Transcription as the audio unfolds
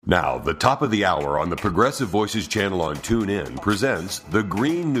Now, the top of the hour on the Progressive Voices channel on TuneIn presents the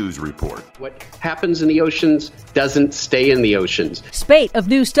Green News Report. What happens in the oceans doesn't stay in the oceans. Spate of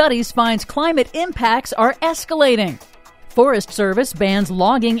new studies finds climate impacts are escalating. Forest Service bans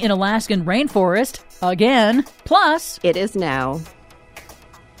logging in Alaskan rainforest again. Plus, it is now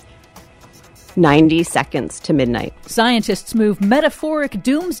 90 seconds to midnight. Scientists move metaphoric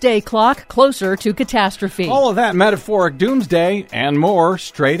doomsday clock closer to catastrophe. All of that metaphoric doomsday and more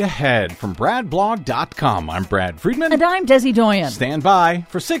straight ahead from BradBlog.com. I'm Brad Friedman. And I'm Desi Doyen. Stand by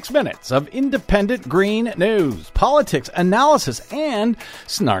for 6 minutes of independent green news, politics, analysis, and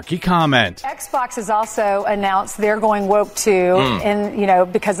snarky comment. Xbox has also announced they're going woke too,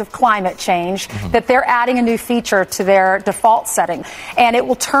 because of climate change, that they're adding a new feature to their default setting. And it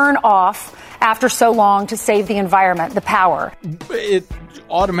will turn off after so long to save the environment, the power. It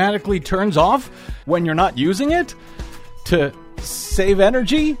automatically turns off when you're not using it to save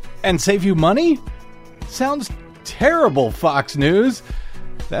energy and save you money? Sounds terrible, Fox News.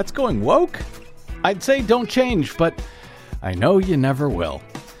 That's going woke? I'd say don't change, but I know you never will.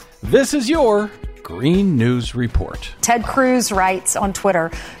 This is your Green News Report. Ted Cruz writes on Twitter,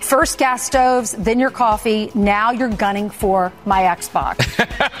 first gas stoves, then your coffee, now you're gunning for my Xbox.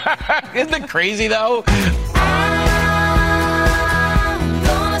 Isn't it crazy, though?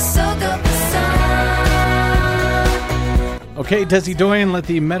 Okay, Desi Doyen, let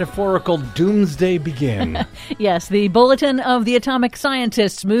the metaphorical doomsday begin. Yes, the Bulletin of the Atomic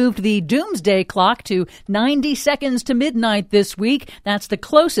Scientists moved the doomsday clock to 90 seconds to midnight this week. That's the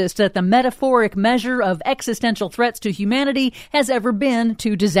closest that the metaphoric measure of existential threats to humanity has ever been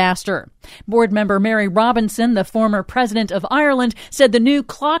to disaster. Board member Mary Robinson, the former president of Ireland, said the new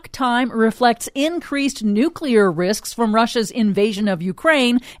clock time reflects increased nuclear risks from Russia's invasion of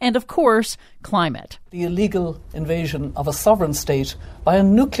Ukraine and, of course, climate. The illegal invasion of a sovereign state by a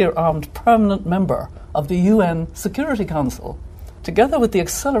nuclear-armed permanent member of the UN Security Council, together with the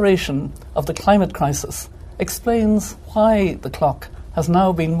acceleration of the climate crisis, explains why the clock has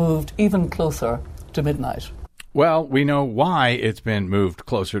now been moved even closer to midnight. Well, we know why it's been moved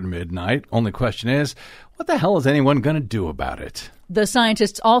closer to midnight. Only question is, what the hell is anyone going to do about it? The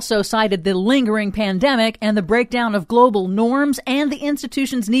scientists also cited the lingering pandemic and the breakdown of global norms and the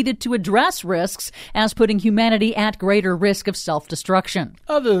institutions needed to address risks as putting humanity at greater risk of self-destruction.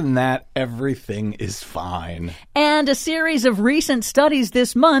 Other than that, everything is fine. And a series of recent studies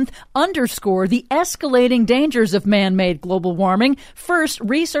this month underscore the escalating dangers of man-made global warming. First,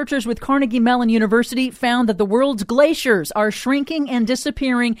 researchers with Carnegie Mellon University found that the world's glaciers are shrinking and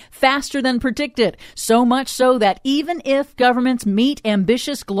disappearing faster than predicted. So much so that even if governments meet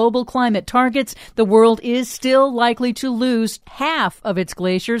ambitious global climate targets, the world is still likely to lose half of its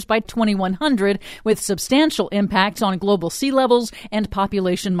glaciers by 2100, with substantial impacts on global sea levels and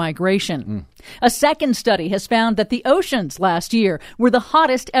population migration. A second study has found that the oceans last year were the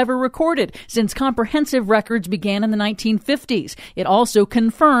hottest ever recorded since comprehensive records began in the 1950s. It also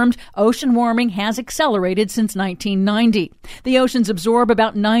confirmed ocean warming has accelerated since 1990. The oceans absorb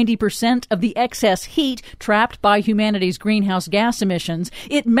about 90% of the excess heat trapped by humanity's greenhouse gas emissions.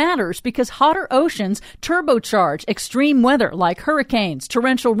 It matters because hotter oceans turbocharge extreme weather like hurricanes,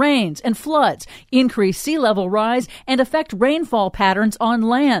 torrential rains, and floods, increase sea level rise, and affect rainfall patterns on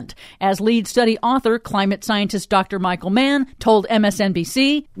land. As lead study author, climate scientist Dr. Michael Mann told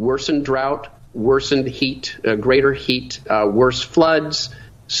MSNBC, worsened drought, worsened heat, greater heat, worse floods,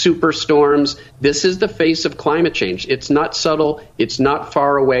 superstorms. This is the face of climate change. It's not subtle. It's not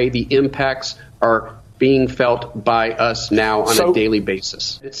far away. The impacts are being felt by us now on a daily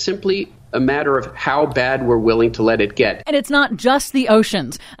basis. It's simply a matter of how bad we're willing to let it get. And it's not just the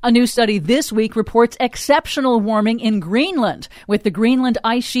oceans. A new study this week reports exceptional warming in Greenland, with the Greenland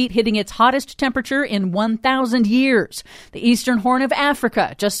ice sheet hitting its hottest temperature in 1,000 years. The eastern Horn of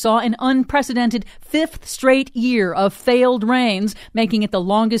Africa just saw an unprecedented fifth straight year of failed rains, making it the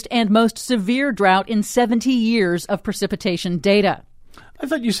longest and most severe drought in 70 years of precipitation data. I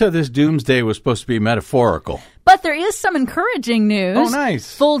thought you said this doomsday was supposed to be metaphorical. But there is some encouraging news. Oh,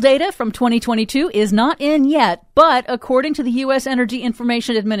 nice. Full data from 2022 is not in yet, but according to the U.S. Energy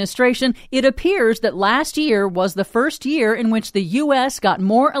Information Administration, it appears that last year was the first year in which the U.S. got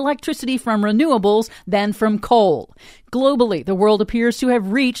more electricity from renewables than from coal. Globally, the world appears to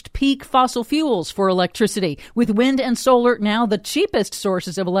have reached peak fossil fuels for electricity, with wind and solar now the cheapest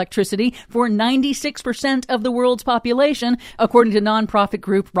sources of electricity for 96% of the world's population, according to nonprofit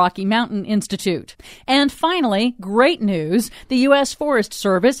group Rocky Mountain Institute. And finally, finally, great news. The U.S. Forest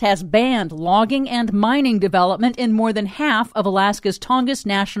Service has banned logging and mining development in more than half of Alaska's Tongass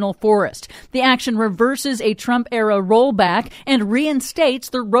National Forest. The action reverses a Trump-era rollback and reinstates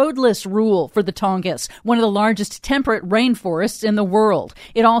the roadless rule for the Tongass, one of the largest temperate rainforests in the world.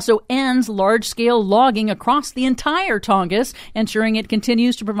 It also ends large-scale logging across the entire Tongass, ensuring it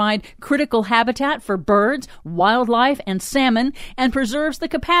continues to provide critical habitat for birds, wildlife, and salmon, and preserves the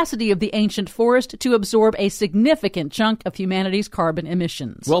capacity of the ancient forest to absorb a significant chunk of humanity's carbon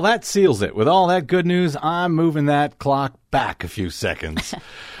emissions. Well, that seals it. With all that good news, I'm moving that clock back a few seconds.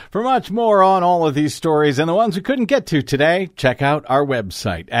 For much more on all of these stories and the ones we couldn't get to today, check out our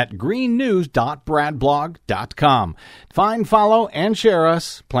website at greennews.bradblog.com. Find, follow, and share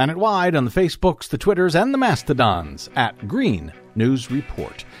us planet-wide on the Facebooks, the Twitters, and the Mastodons at Green News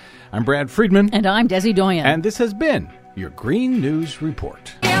Report. I'm Brad Friedman. And I'm Desi Doyen. And this has been your Green News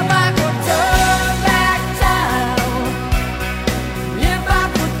Report.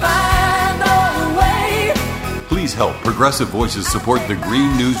 Please help Progressive Voices support the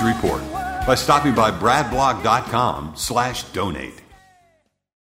Green News Report by stopping by bradblog.com/donate.